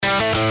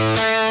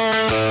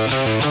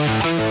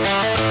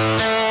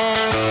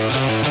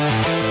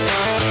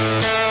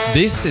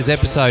This is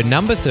episode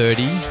number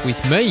 30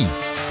 with me,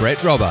 Brett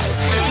Robbo.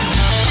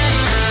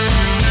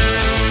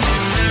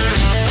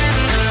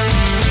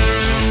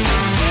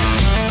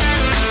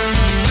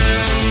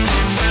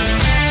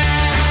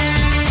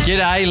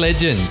 G'day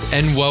legends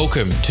and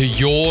welcome to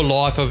Your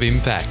Life of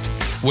Impact,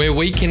 where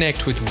we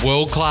connect with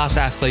world-class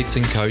athletes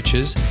and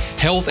coaches,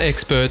 health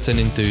experts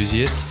and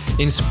enthusiasts,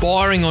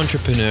 inspiring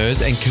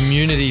entrepreneurs and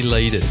community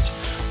leaders,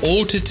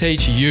 all to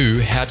teach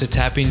you how to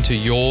tap into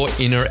your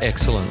inner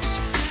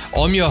excellence.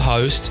 I'm your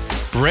host,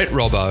 Brett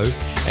Robbo,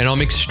 and I'm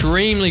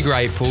extremely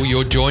grateful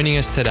you're joining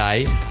us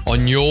today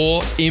on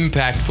your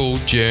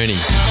impactful journey.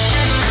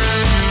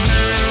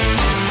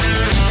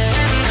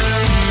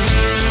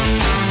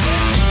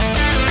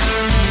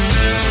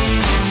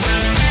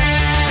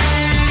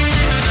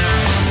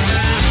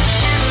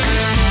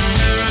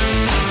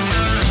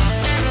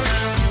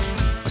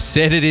 I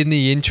said it in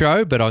the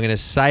intro, but I'm going to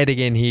say it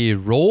again here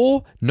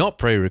raw, not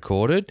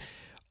pre-recorded.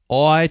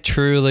 I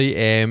truly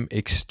am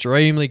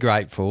extremely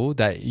grateful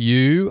that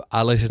you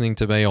are listening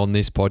to me on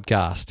this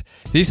podcast.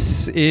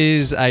 This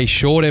is a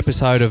short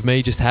episode of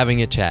me just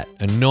having a chat,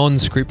 a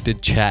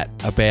non-scripted chat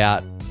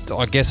about,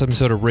 I guess I'm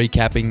sort of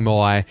recapping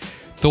my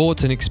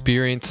thoughts and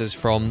experiences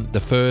from the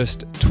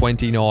first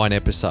 29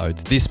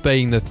 episodes, this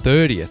being the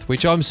 30th,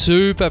 which I'm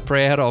super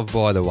proud of,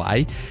 by the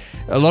way.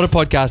 A lot of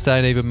podcasts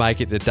don't even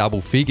make it to double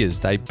figures.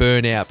 They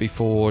burn out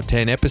before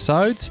 10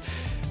 episodes.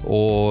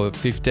 Or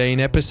 15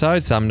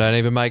 episodes. Some don't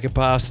even make it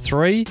past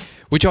 3,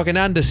 which I can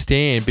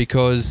understand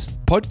because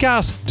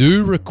podcasts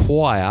do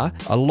require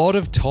a lot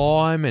of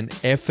time and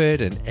effort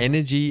and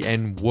energy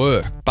and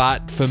work.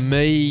 But for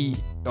me,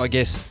 I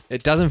guess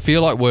it doesn't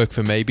feel like work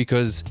for me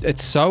because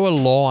it's so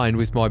aligned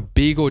with my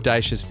big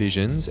audacious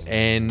visions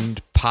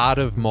and part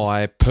of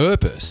my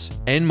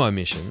purpose and my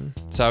mission.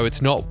 So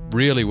it's not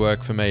really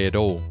work for me at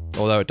all,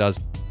 although it does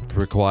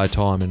require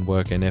time and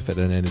work and effort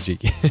and energy.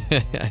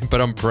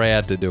 But I'm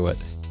proud to do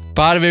it.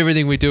 Part of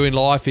everything we do in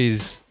life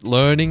is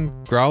learning,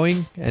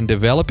 growing, and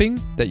developing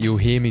that you'll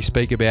hear me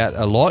speak about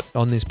a lot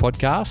on this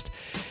podcast.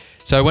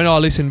 So when I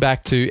listened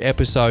back to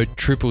episode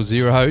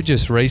 000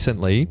 just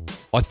recently,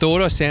 I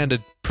thought I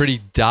sounded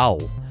pretty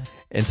dull.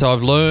 And so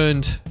I've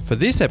learned for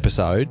this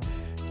episode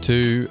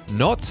to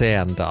not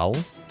sound dull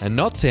and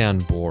not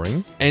sound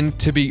boring. And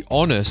to be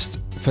honest,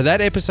 for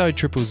that episode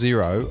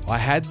 000, I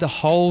had the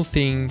whole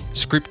thing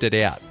scripted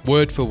out,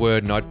 word for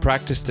word, and I'd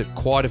practiced it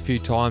quite a few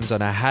times,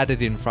 and I had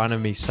it in front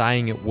of me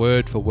saying it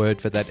word for word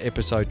for that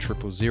episode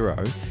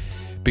 000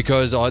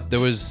 because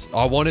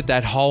I wanted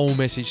that whole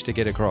message to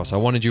get across. I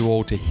wanted you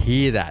all to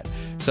hear that.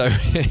 So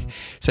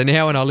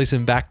now when I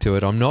listen back to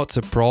it, I'm not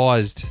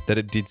surprised that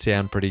it did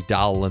sound pretty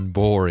dull and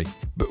boring.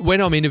 But when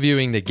I'm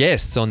interviewing the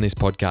guests on this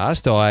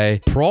podcast, I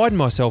pride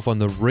myself on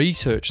the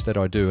research that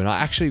I do, and I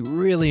actually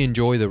really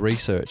enjoy the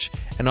research.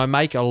 And I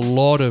make a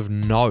lot of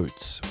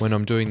notes when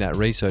I'm doing that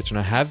research, and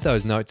I have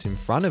those notes in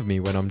front of me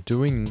when I'm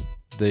doing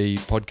the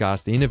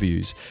podcast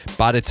interviews,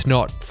 but it's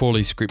not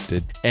fully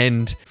scripted.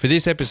 And for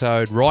this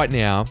episode right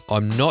now,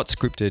 I'm not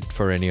scripted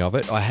for any of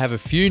it. I have a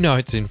few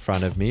notes in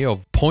front of me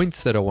of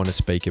points that I want to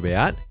speak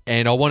about,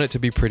 and I want it to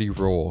be pretty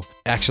raw.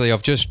 Actually,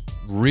 I've just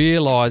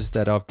realized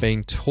that I've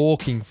been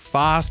talking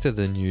faster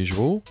than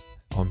usual.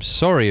 I'm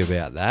sorry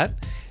about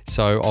that.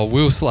 So I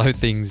will slow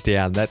things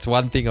down. That's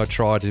one thing I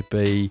try to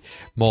be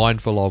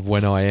mindful of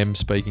when I am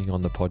speaking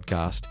on the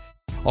podcast.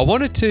 I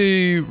wanted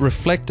to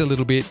reflect a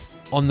little bit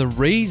on the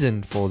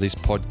reason for this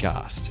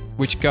podcast,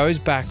 which goes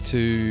back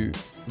to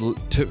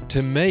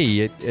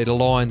me, it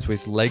aligns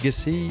with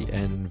legacy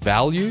and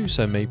value.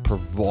 So me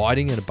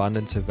providing an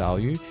abundance of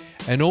value,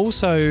 and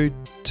also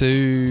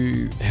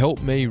to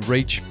help me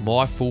reach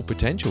my full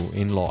potential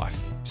in life.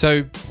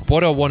 So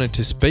what I wanted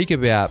to speak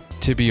about,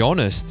 to be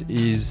honest,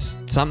 is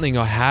something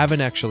I haven't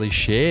actually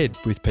shared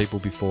with people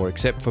before,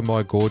 except for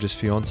my gorgeous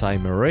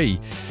fiancée, Marie,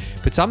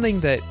 but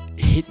something that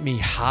hit me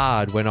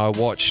hard when I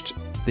watched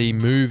the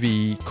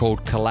movie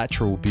called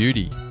Collateral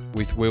Beauty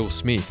with Will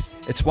Smith.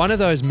 It's one of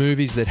those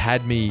movies that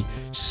had me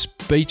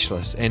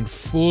speechless and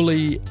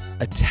fully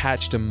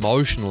attached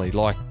emotionally.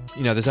 Like,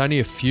 you know, there's only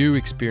a few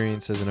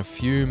experiences and a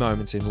few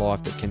moments in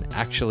life that can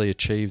actually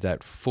achieve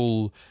that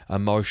full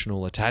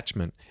emotional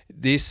attachment.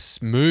 This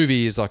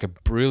movie is like a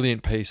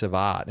brilliant piece of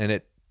art, and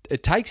it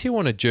takes you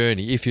on a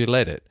journey if you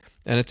let it.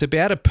 And it's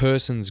about a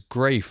person's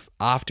grief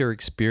after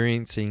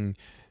experiencing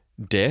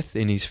death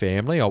in his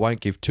family. I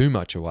won't give too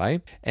much away.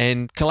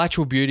 And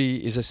collateral beauty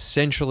is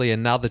essentially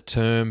another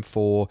term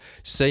for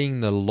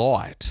seeing the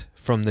light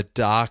from the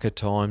darker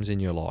times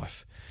in your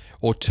life,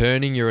 or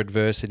turning your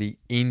adversity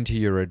into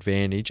your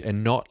advantage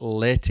and not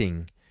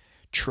letting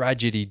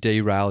tragedy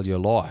derail your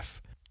life.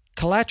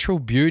 Collateral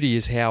beauty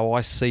is how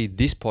I see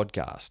this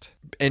podcast.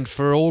 And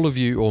for all of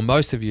you, or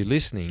most of you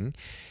listening,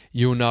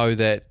 you'll know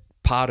that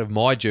part of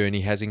my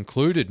journey has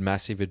included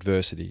massive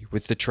adversity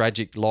with the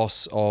tragic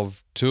loss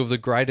of two of the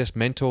greatest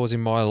mentors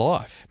in my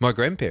life, my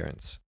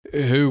grandparents,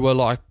 who were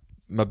like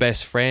my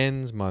best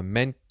friends, my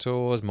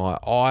mentors, my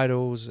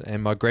idols,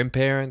 and my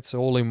grandparents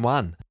all in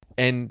one.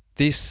 And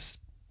this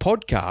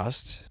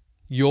podcast,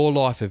 Your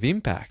Life of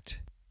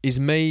Impact, is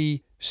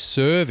me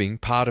serving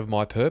part of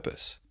my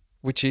purpose,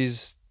 which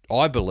is,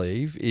 I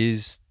believe,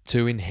 is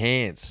to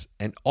enhance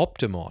and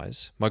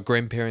optimize my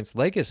grandparents'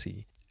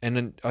 legacy.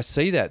 And I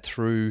see that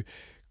through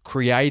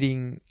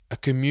creating a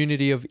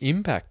community of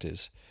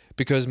impactors,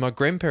 because my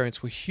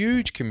grandparents were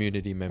huge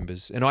community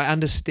members, and I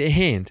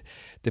understand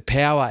the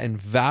power and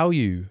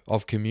value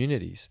of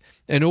communities.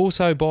 And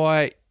also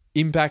by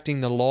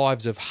impacting the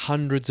lives of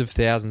hundreds of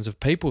thousands of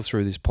people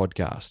through this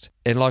podcast.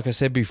 And like I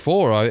said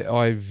before,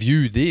 I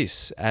view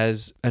this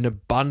as an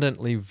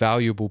abundantly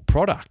valuable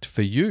product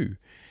for you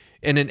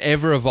and an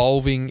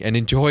ever-evolving and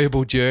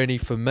enjoyable journey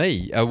for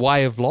me, a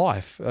way of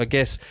life. I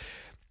guess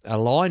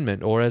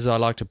alignment, or as I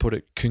like to put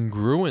it,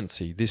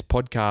 congruency. This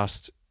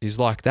podcast is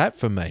like that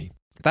for me.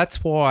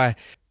 That's why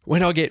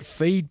when I get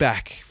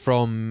feedback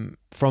from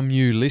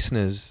you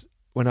listeners,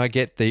 when I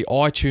get the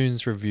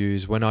iTunes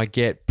reviews, when I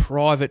get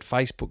private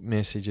Facebook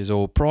messages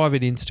or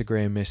private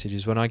Instagram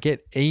messages, when I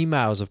get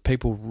emails of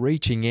people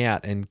reaching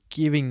out and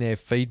giving their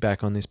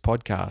feedback on this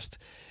podcast,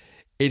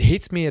 it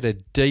hits me at a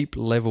deep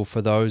level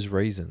for those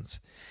reasons.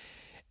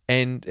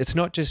 And it's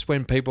not just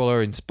when people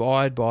are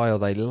inspired by or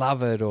they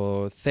love it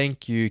or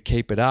thank you,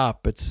 keep it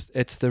up.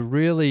 It's the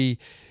really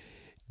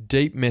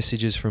deep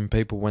messages from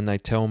people when they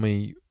tell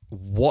me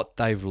what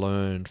they've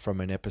learned from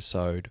an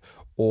episode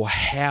or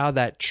how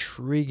that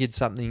triggered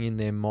something in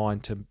their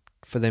mind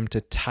for them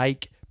to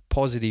take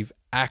positive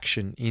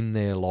action in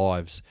their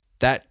lives.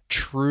 That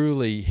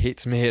truly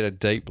hits me at a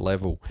deep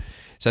level.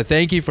 So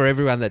thank you for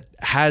everyone that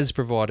has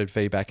provided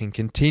feedback and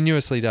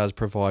continuously does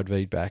provide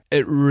feedback.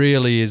 It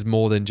really is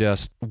more than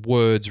just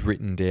words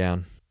written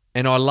down.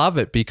 And I love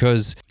it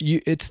because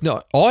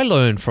I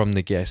learn from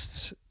the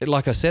guests.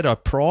 Like I said, I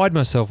pride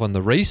myself on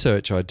the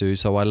research I do,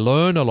 so I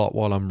learn a lot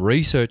while I'm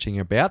researching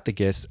about the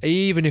guests.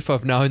 Even if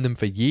I've known them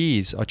for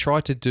years, I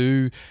try to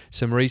do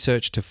some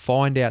research to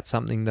find out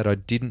something that I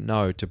didn't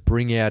know to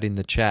bring out in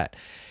the chat.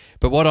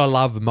 But what I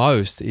love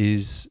most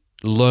is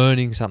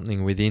learning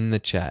something within the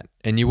chat.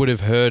 And you would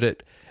have heard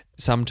it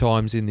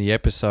sometimes in the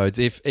episodes,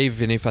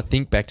 even if I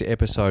think back to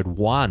episode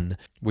 1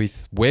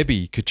 with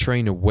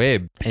Katrina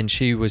Webb, and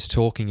she was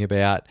talking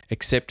about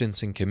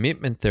acceptance and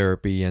commitment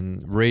therapy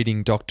and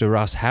reading Dr.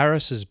 Russ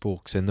Harris's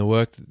books and the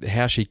work,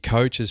 how she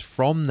coaches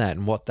from that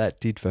and what that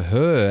did for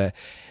her.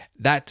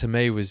 That to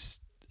me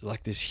was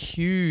like this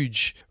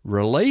huge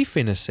relief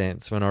in a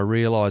sense when I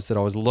realized that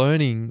I was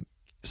learning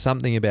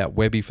something about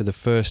Webby for the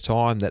first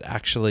time that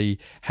actually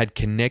had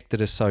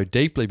connected us so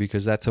deeply,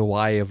 because that's a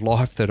way of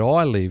life that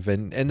I live,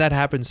 and that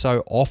happens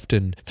so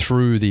often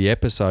through the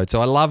episode. So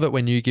I love it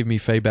when you give me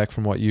feedback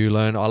from what you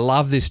learn. I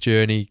love this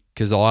journey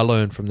because I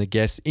learn from the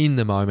guests in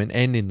the moment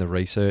and in the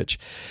research.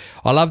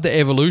 I love the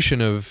evolution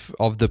of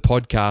the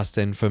podcast,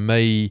 and for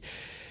me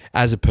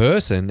as a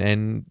person,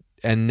 and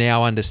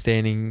now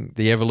understanding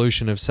the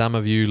evolution of some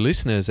of you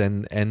listeners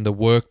and the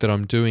work that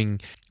I'm doing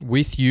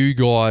with you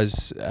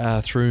guys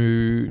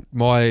through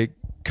my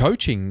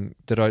coaching,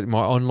 my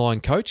online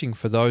coaching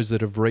for those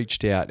that have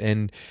reached out.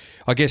 And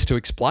I guess to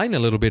explain a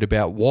little bit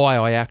about why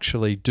I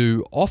actually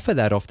do offer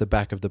that off the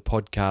back of the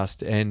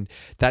podcast, and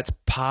that's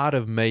part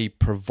of me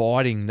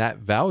providing that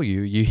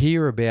value. You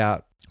hear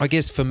about, I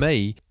guess for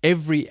me,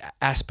 every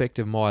aspect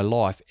of my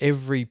life,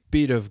 every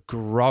bit of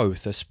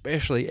growth,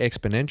 especially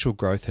exponential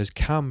growth, has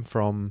come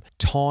from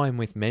time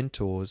with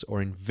mentors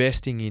or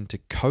investing into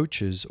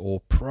coaches or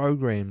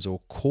programs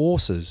or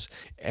courses.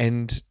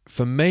 And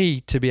for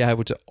me to be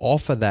able to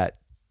offer that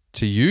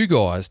to you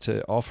guys,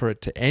 to offer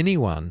it to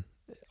anyone,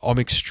 I'm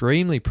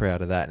extremely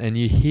proud of that. And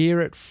you hear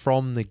it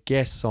from the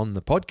guests on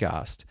the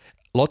podcast.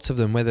 Lots of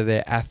them, whether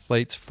they're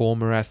athletes,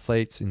 former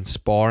athletes,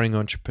 inspiring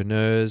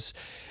entrepreneurs,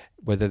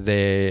 whether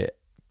they're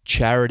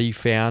charity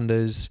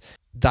founders,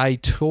 they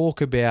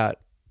talk about,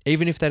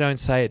 even if they don't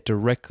say it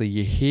directly,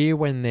 you hear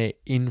when they're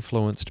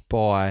influenced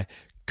by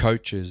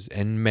coaches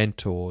and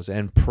mentors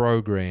and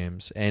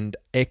programs and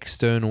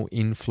external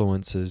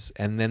influences,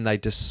 and then they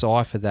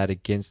decipher that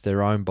against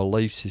their own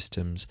belief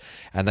systems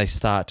and they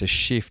start to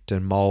shift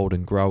and mold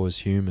and grow as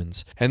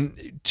humans.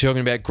 And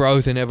talking about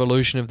growth and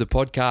evolution of the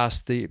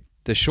podcast,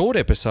 the short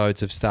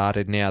episodes have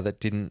started now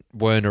that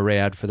weren't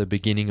around for the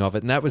beginning of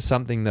it. And that was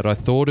something that I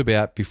thought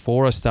about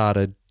before I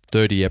started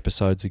 30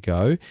 episodes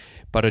ago,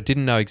 but I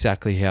didn't know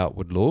exactly how it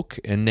would look.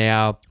 And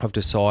now I've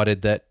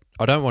decided that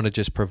I don't want to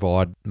just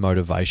provide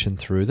motivation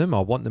through them. I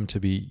want them to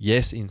be,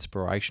 yes,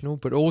 inspirational,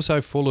 but also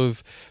full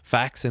of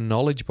facts and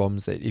knowledge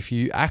bombs that if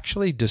you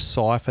actually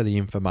decipher the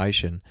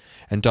information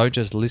and don't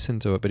just listen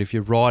to it, but if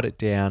you write it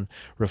down,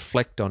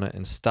 reflect on it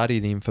and study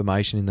the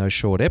information in those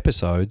short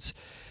episodes,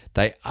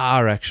 they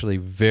are actually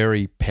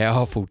very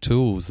powerful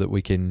tools that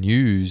we can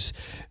use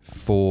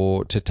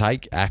to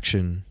take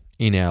action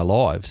in our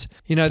lives.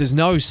 You know, there's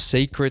no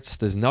secrets,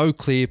 there's no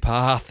clear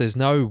path, there's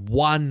no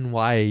one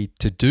way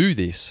to do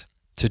this,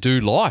 to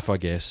do life, I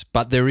guess,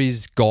 but there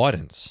is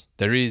guidance.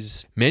 There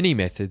is many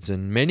methods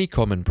and many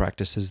common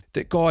practices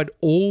that guide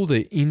all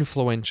the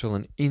influential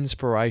and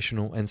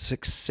inspirational and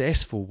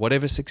successful,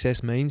 whatever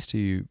success means to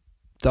you,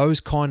 those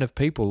kind of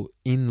people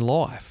in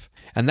life.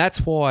 And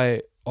that's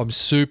why I'm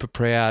super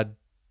proud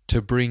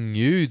to bring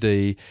you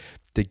the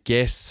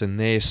guests and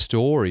their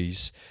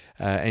stories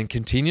and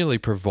continually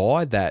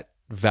provide that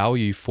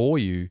value for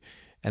you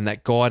and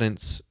that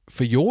guidance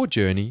for your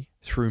journey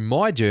through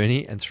my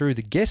journey and through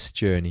the guest's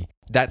journey.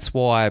 That's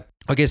why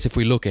I guess if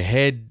we look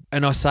ahead,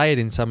 and I say it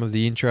in some of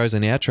the intros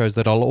and outros,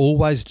 that I'll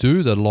always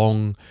do the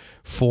long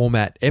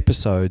format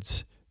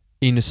episodes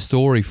in a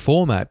story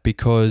format,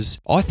 because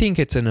I think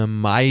it's an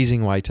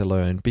amazing way to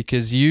learn.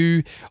 Because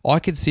I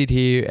could sit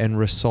here and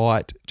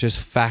recite just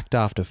fact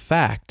after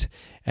fact,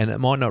 and it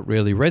might not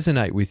really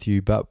resonate with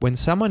you, but when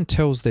someone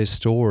tells their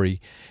story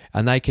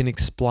and they can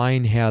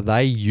explain how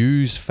they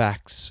use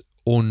facts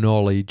or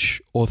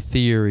knowledge or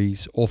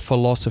theories or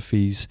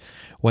philosophies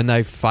when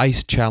they've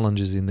faced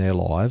challenges in their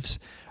lives,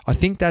 I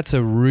think that's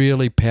a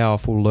really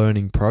powerful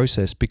learning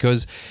process.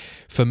 Because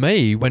for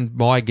me, when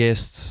my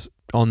guests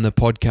on the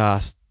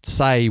podcast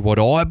say what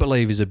I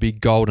believe is a big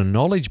golden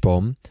knowledge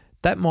bomb,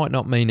 that might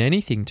not mean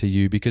anything to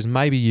you, because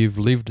maybe you've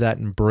lived that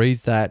and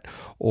breathed that,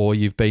 or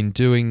you've been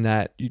doing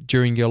that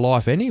during your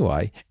life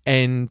anyway.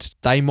 And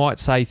they might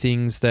say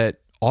things that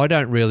I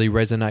don't really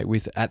resonate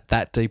with at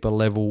that deeper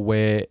level,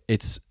 where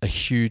it's a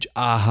huge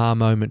aha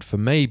moment for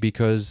me,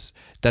 because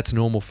that's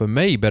normal for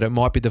me, but it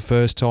might be the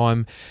first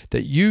time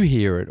that you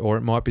hear it, or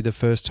it might be the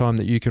first time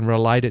that you can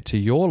relate it to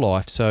your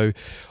life. So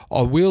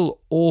I will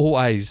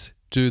always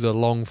do the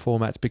long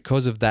formats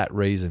because of that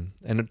reason,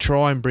 and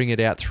try and bring it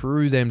out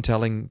through them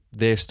telling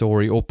their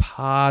story or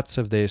parts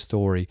of their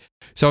story.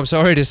 So I'm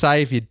sorry to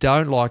say, if you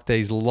don't like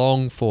these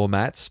long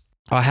formats,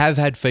 I have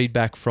had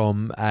feedback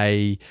from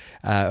a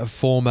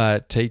former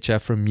teacher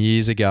from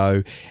years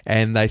ago,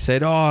 and they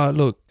said, oh,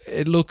 look,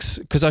 it looks,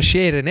 because I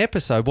shared an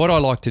episode. What I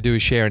like to do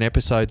is share an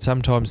episode.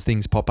 Sometimes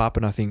things pop up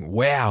and I think,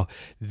 wow,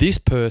 this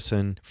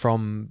person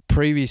from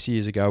previous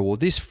years ago, or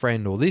this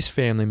friend or this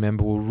family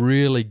member will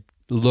really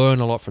learn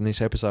a lot from this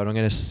episode. I'm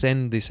going to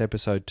send this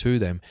episode to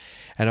them.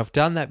 And I've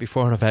done that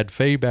before, and I've had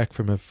feedback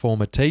from a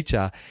former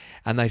teacher,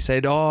 and they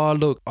said, oh,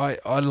 look,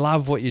 I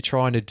love what you're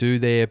trying to do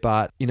there,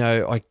 but,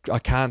 I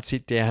can't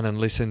sit down and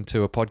listen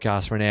to a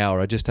podcast for an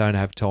hour. I just don't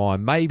have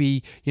time.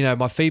 Maybe,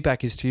 my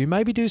feedback is to you,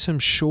 maybe do some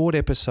short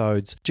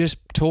episodes. Just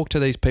talk to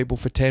these people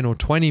for 10 or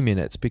 20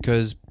 minutes,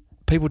 because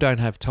people don't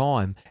have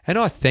time. And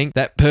I thank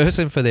that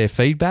person for their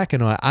feedback,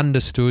 and I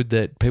understood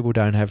that people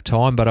don't have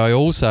time, but I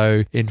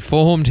also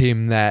informed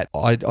him that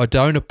I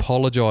don't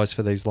apologize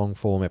for these long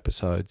form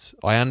episodes.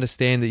 I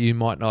understand that you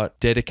might not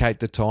dedicate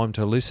the time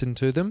to listen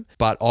to them,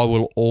 but I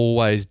will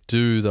always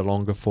do the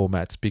longer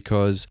formats,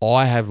 because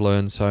I have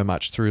learned so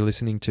much through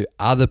listening to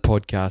other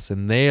podcasts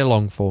and their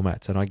long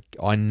formats, and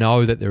I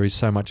know that there is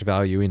so much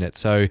value in it.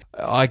 So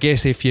I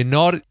guess if you're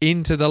not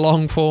into the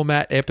long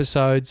format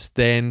episodes,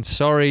 then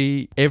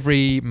sorry,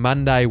 every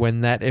Monday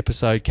when that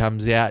episode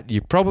comes out, you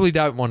probably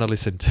don't want to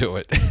listen to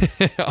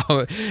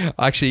it.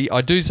 Actually,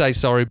 I do say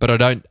sorry, but I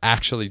don't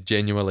actually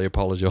genuinely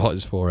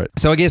apologize for it.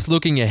 So I guess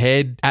looking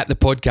ahead at the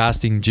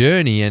podcasting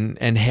journey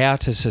and how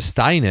to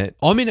sustain it,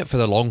 I'm in it for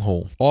the long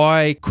haul.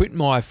 I quit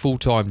my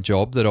full-time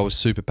job that I was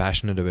super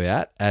passionate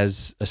about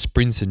as a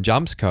sprints and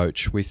jumps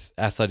coach with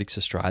Athletics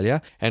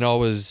Australia, and I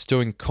was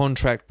doing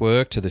contract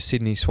work to the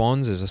Sydney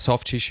Swans as a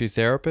soft tissue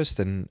therapist,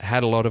 and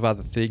had a lot of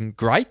other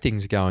great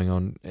things going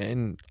on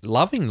and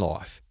loving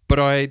life. But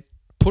I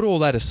put all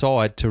that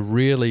aside to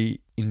really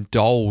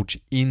indulge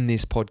in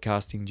this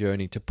podcasting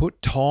journey, to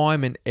put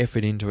time and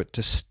effort into it,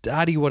 to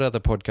study what other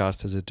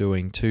podcasters are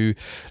doing, to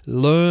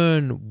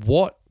learn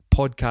what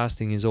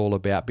podcasting is all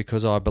about,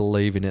 because I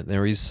believe in it.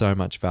 There is so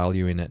much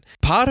value in it.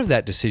 Part of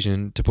that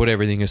decision to put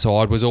everything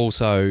aside was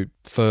also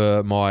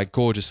for my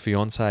gorgeous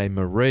fiancée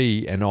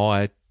Marie and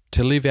I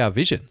to live our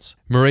visions.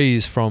 Marie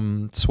is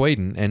from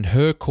Sweden, and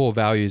her core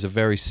values are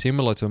very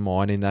similar to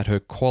mine, in that her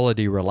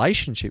quality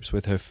relationships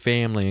with her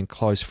family and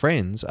close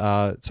friends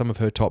are some of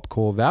her top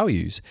core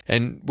values.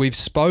 And we've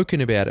spoken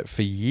about it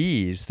for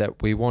years,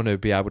 that we want to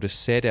be able to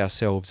set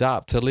ourselves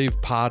up to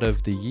live part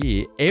of the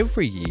year,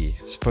 every year,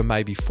 for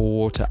maybe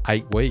 4 to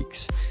 8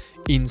 weeks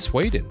in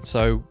Sweden.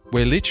 So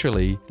we're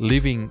literally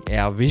living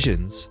our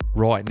visions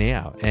right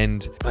now.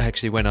 And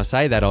actually, when I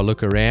say that, I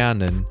look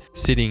around and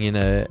sitting in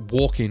a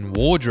walk-in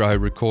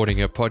wardrobe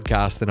recording a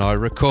podcast, and I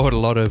record a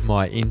lot of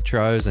my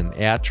intros and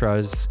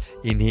outros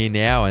in here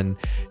now, and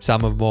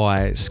some of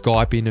my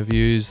Skype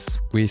interviews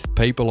with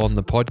people on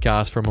the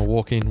podcast from a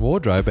walk-in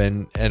wardrobe,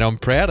 and I'm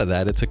proud of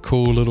that. It's a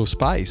cool little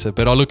space.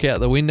 But I look out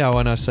the window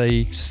and I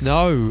see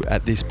snow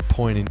at this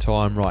point in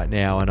time right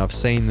now, and I've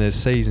seen the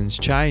seasons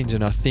change,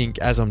 and I think,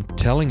 as I'm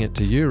telling it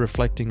to you,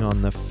 reflecting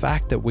on the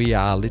fact that we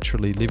are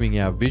literally living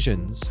our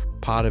visions,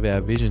 part of our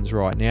visions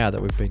right now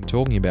that we've been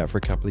talking about for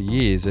a couple of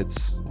years,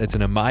 it's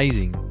an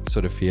amazing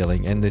sort of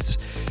feeling. And this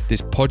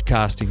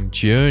podcasting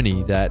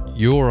journey that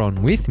you're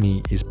on with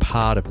me is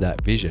part of that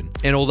vision.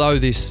 And although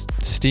this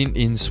stint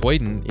in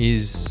Sweden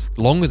is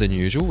longer than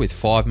usual, with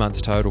 5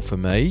 months total for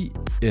me,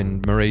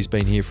 and Marie's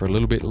been here for a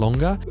little bit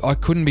longer, I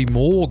couldn't be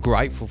more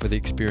grateful for the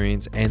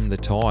experience and the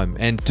time.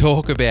 And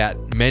talk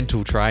about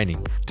mental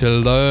training,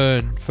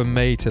 for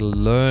me to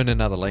learn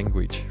another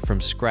language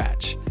from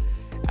scratch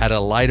at a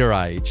later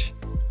age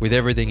with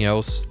everything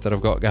else that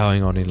I've got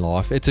going on in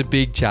life. It's a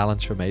big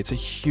challenge for me. It's a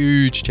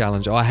huge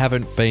challenge. I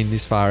haven't been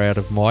this far out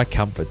of my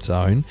comfort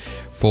zone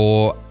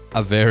for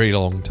a very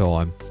long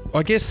time.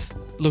 I guess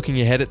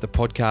looking ahead at the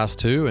podcast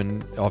too,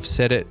 and I've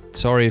said it,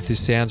 sorry if this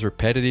sounds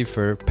repetitive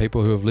for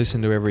people who have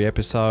listened to every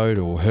episode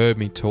or heard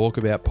me talk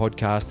about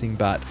podcasting,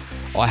 but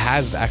I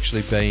have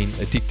actually been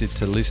addicted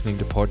to listening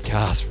to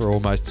podcasts for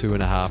almost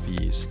 2.5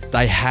 years.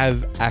 They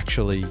have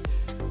actually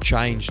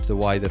changed the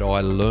way that I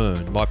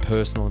learn my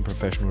personal and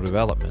professional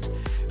development,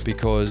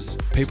 because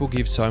people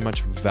give so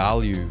much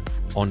value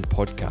on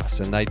podcasts,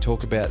 and they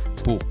talk about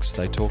books,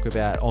 they talk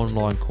about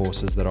online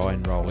courses that I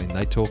enroll in,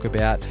 they talk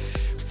about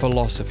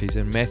philosophies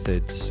and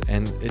methods,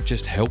 and it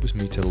just helps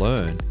me to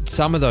learn.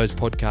 Some of those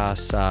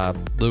podcasts are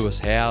Lewis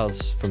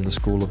Howes from the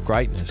School of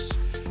Greatness,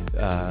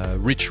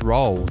 Rich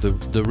Roll,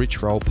 the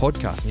Rich Roll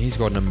podcast, and he's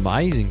got an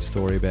amazing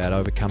story about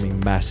overcoming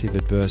massive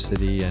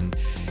adversity and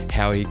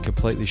how he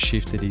completely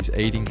shifted his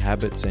eating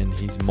habits and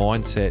his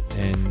mindset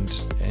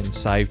and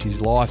saved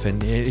his life.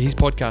 And his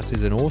podcast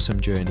is an awesome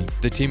journey.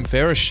 The Tim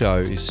Ferriss Show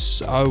is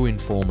so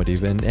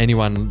informative, and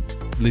anyone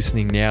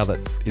listening now that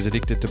is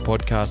addicted to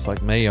podcasts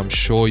like me, I'm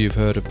sure you've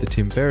heard of the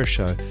Tim Ferriss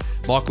Show.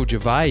 Michael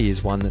Gervais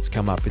is one that's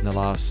come up in the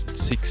last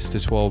 6 to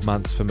 12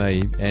 months for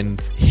me, and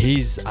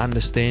his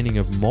understanding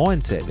of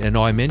mindset. And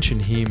I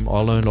mentioned him, I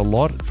learned a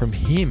lot from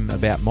him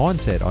about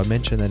mindset. I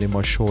mentioned that in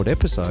my short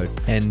episode,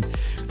 and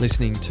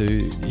listening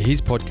to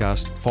his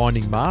podcast,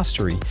 Finding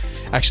Mastery.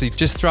 Actually,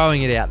 just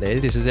throwing it out there,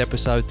 this is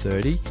episode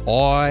 30.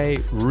 I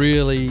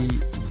really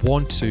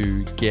want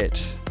to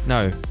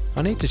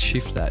I need to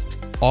shift that.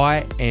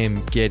 I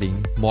am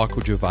getting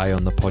Michael Gervais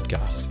on the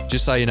podcast.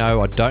 Just so you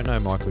know, I don't know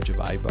Michael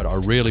Gervais, but I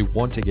really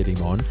want to get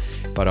him on.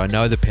 But I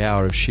know the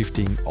power of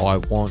shifting I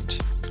want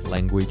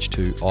language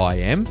to I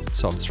am.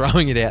 So I'm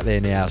throwing it out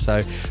there now.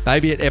 So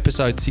maybe at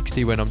episode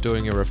 60, when I'm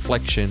doing a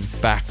reflection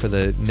back for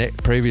the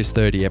previous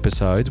 30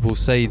 episodes, we'll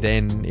see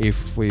then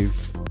if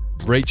we've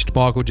reached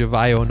Michael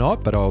Gervais or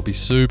not, but I'll be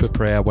super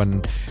proud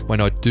when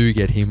I do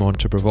get him on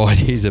to provide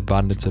his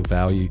abundance of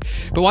value.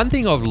 But one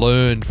thing I've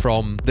learned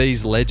from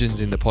these legends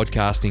in the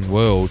podcasting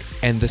world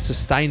and the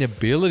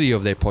sustainability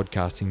of their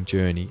podcasting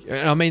journey,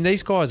 I mean,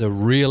 these guys are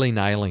really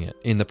nailing it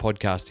in the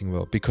podcasting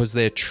world because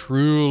they're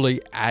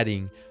truly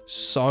adding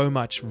so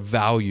much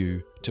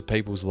value to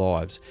people's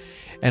lives.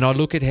 And I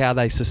look at how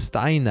they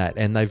sustain that,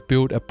 and they've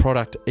built a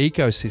product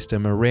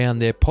ecosystem around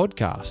their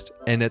podcast,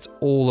 and it's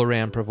all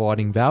around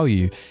providing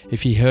value.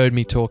 If you heard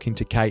me talking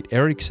to Kate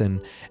Erickson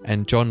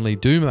and John Lee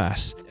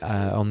Dumas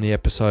on the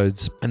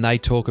episodes, and they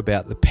talk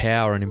about the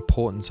power and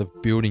importance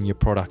of building your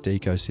product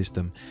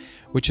ecosystem,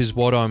 which is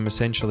what I'm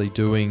essentially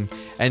doing.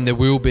 And there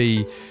will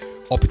be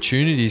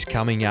opportunities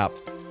coming up.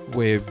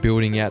 We're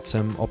building out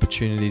some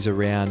opportunities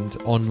around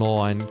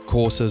online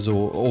courses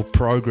or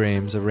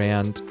programs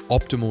around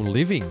optimal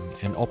living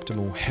and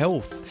optimal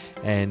health.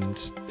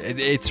 And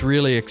it's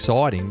really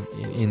exciting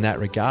in that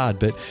regard.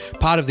 But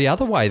part of the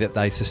other way that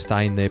they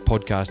sustain their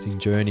podcasting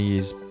journey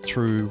is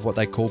through what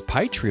they call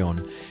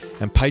Patreon.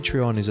 And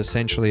Patreon is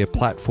essentially a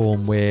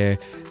platform where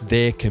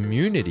their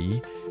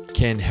community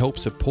can help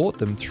support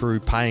them through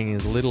paying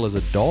as little as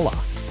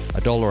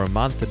 $1 a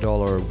month,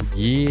 $1 a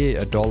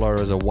year, $1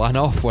 as a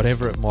one-off,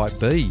 whatever it might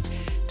be,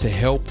 to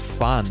help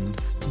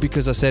fund.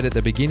 Because I said at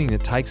the beginning,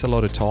 it takes a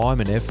lot of time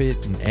and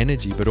effort and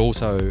energy, but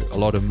also a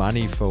lot of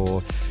money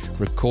for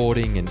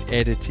recording and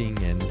editing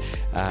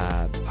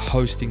and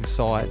hosting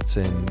sites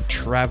and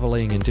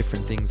traveling and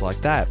different things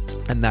like that.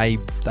 And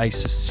they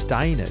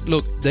sustain it.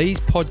 Look, these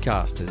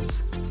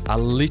podcasters are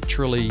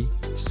literally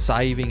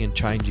saving and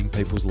changing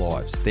people's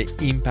lives. They're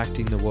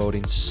impacting the world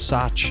in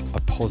such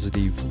a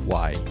positive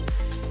way.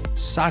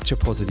 Such a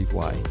positive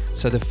way.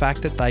 So the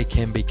fact that they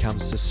can become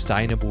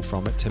sustainable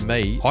from it, to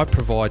me, I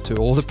provide to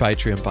all the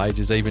Patreon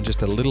pages even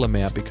just a little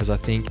amount, because I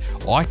think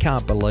I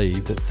can't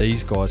believe that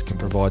these guys can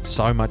provide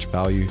so much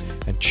value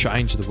and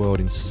change the world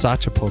in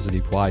such a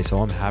positive way. So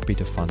I'm happy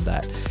to fund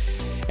that.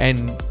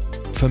 And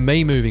for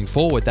me moving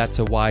forward, that's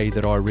a way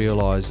that I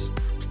realise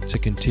to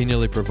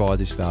continually provide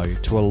this value,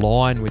 to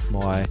align with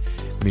my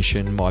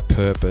mission, my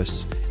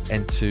purpose,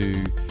 and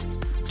to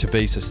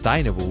be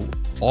sustainable.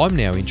 I'm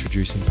now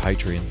introducing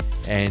Patreon,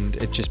 and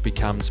it just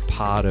becomes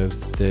part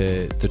of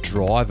the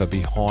driver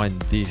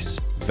behind this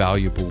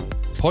valuable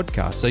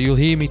podcast. So you'll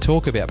hear me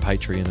talk about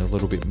Patreon a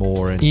little bit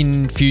more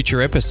in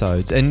future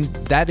episodes. And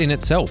that in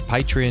itself,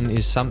 Patreon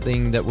is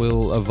something that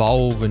will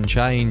evolve and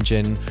change,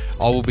 and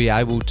I will be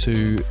able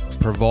to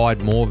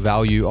provide more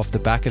value off the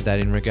back of that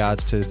in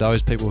regards to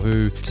those people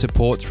who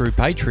support through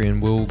Patreon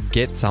will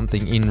get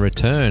something in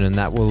return, and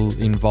that will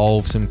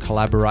involve some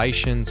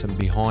collaboration, some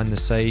behind the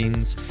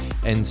scenes,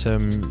 and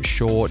some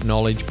short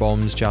knowledge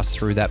bombs just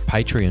through that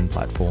Patreon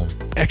platform.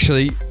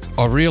 Actually,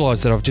 I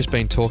realised that I've just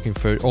been talking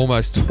for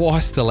almost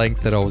twice the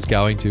length that I was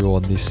going to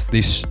on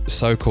this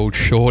so-called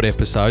short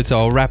episode, so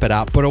I'll wrap it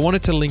up. But I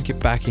wanted to link it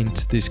back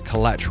into this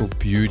collateral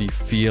beauty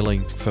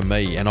feeling for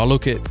me. And I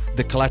look at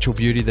the collateral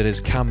beauty that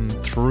has come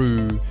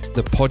through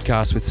the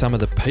podcast with some of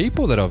the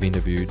people that I've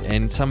interviewed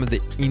and some of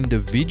the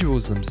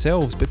individuals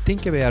themselves. But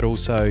think about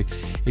also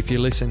if you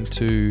listen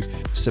to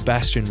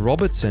Sebastian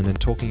Robertson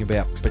and talking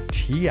about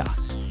Batia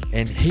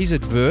and his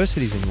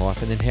adversities in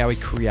life, and then how he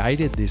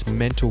created this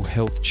mental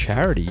health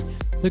charity.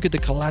 Look at the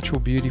collateral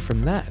beauty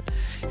from that.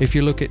 If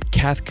you look at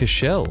Kath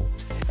Cashel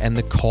and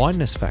the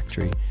Kindness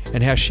Factory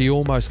and how she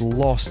almost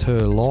lost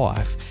her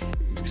life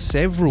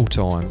several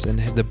times and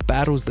the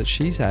battles that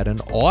she's had,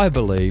 and I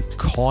believe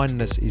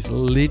kindness is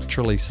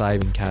literally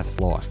saving Kath's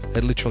life.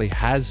 It literally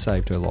has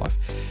saved her life.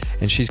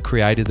 And she's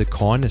created the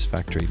Kindness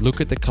Factory. Look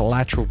at the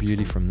collateral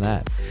beauty from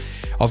that.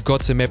 I've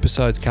got some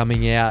episodes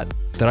coming out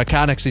that I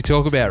can't actually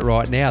talk about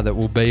right now that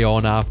will be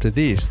on after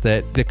this,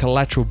 that the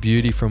collateral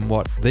beauty from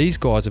what these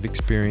guys have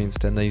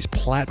experienced and these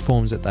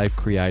platforms that they've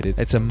created,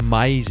 it's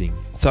amazing.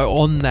 So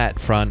on that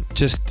front,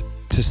 just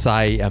to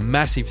say a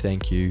massive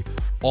thank you.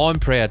 I'm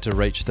proud to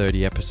reach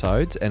 30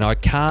 episodes, and I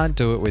can't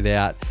do it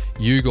without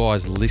you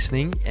guys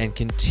listening and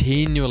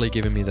continually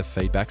giving me the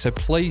feedback. So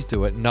please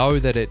do it. Know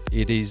that it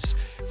is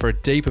for a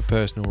deeper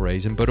personal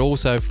reason, but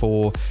also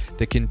for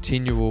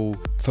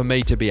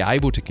me to be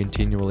able to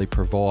continually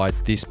provide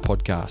this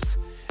podcast.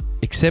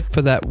 Except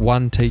for that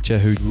one teacher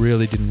who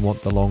really didn't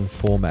want the long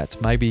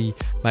formats. Maybe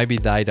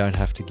they don't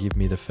have to give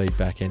me the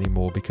feedback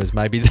anymore, because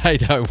maybe they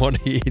don't want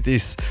to hear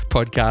this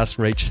podcast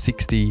reach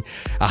 60,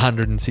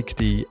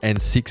 160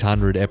 and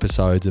 600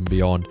 episodes and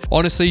beyond.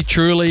 Honestly,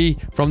 truly,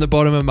 from the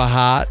bottom of my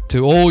heart,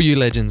 to all you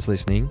legends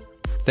listening,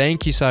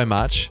 thank you so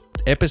much.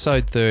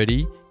 Episode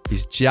 30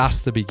 is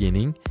just the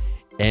beginning.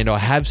 And I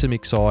have some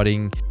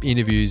exciting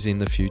interviews in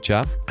the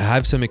future. I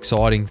have some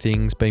exciting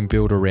things being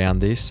built around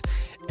this.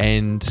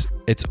 And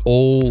it's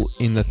all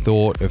in the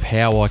thought of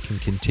how I can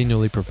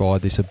continually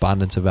provide this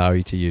abundance of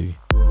value to you.